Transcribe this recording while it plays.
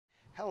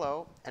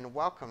Hello and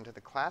welcome to the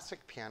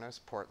Classic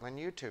Pianos Portland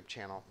YouTube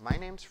channel. My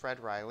name's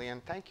Fred Riley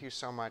and thank you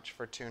so much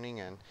for tuning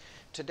in.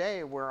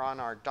 Today we're on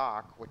our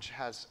dock, which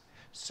has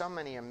so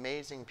many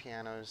amazing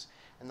pianos,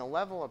 and the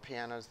level of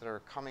pianos that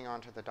are coming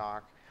onto the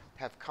dock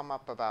have come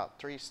up about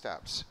 3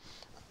 steps.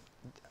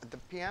 The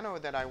piano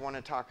that I want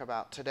to talk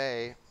about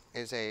today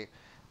is a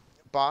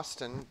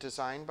Boston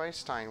designed by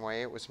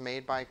Steinway. It was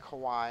made by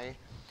Kawai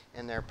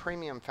in their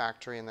premium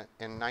factory in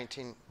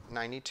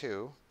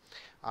 1992.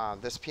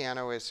 This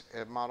piano is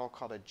a model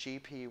called a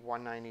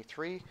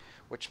GP193,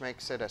 which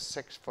makes it a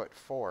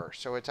 6'4".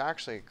 So it's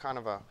actually kind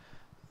of a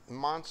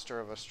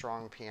monster of a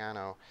strong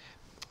piano.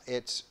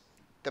 It's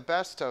the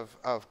best of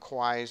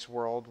Kawai's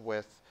world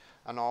with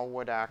an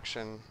all-wood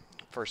action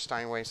for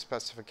Steinway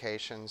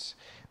specifications.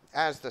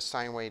 As the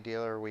Steinway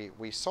dealer,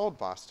 we sold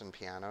Boston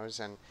pianos,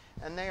 and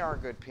they are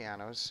good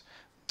pianos.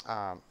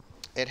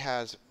 It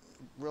has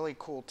really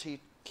cool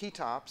key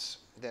tops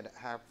that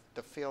have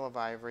the feel of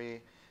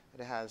ivory.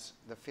 It has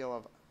the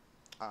feel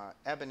of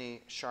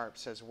ebony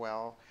sharps as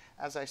well.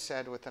 As I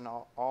said, with an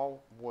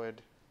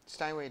all-wood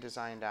Steinway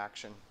designed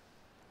action.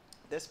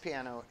 This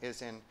piano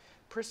is in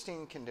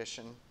pristine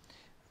condition,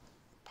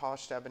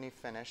 polished ebony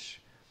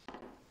finish.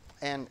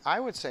 And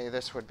I would say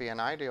this would be an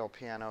ideal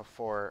piano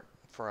for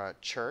a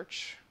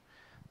church,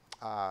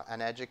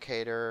 an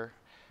educator,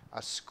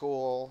 a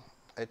school.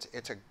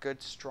 It's a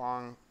good,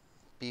 strong,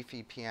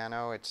 beefy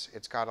piano.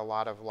 It's got a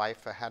lot of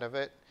life ahead of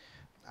it.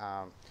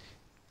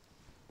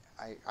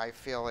 I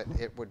feel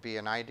it would be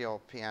an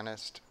ideal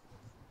pianist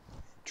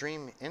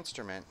dream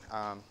instrument,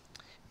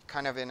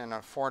 kind of in an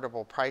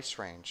affordable price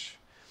range.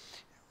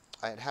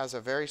 It has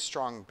a very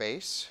strong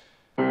bass.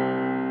 A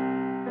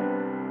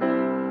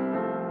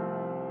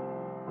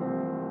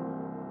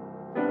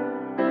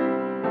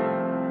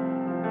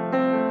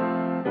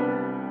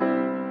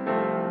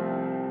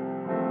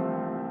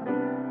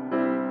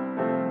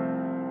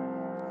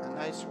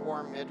nice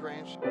warm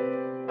mid-range.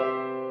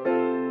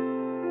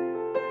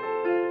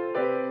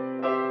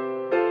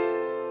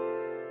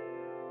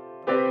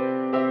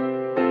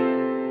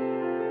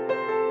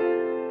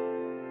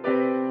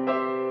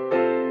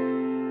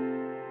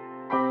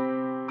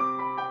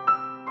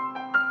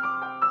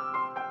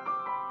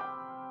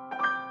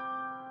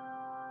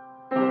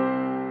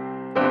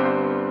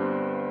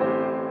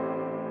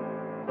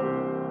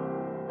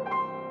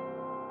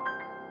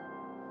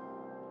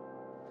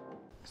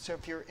 So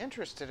if you're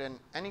interested in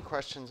any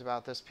questions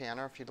about this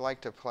piano, if you'd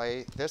like to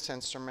play this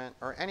instrument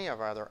or any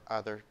of our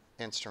other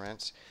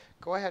instruments,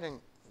 go ahead and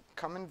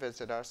come and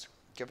visit us.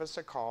 Give us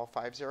a call,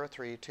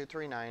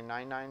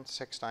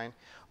 503-239-9969.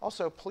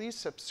 Also, please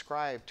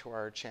subscribe to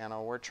our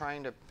channel. We're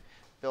trying to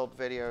build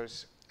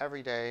videos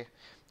every day,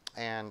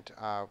 and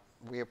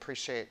we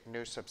appreciate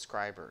new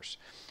subscribers.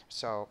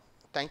 So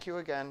thank you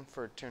again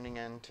for tuning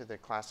in to the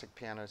Classic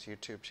Pianos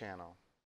YouTube channel.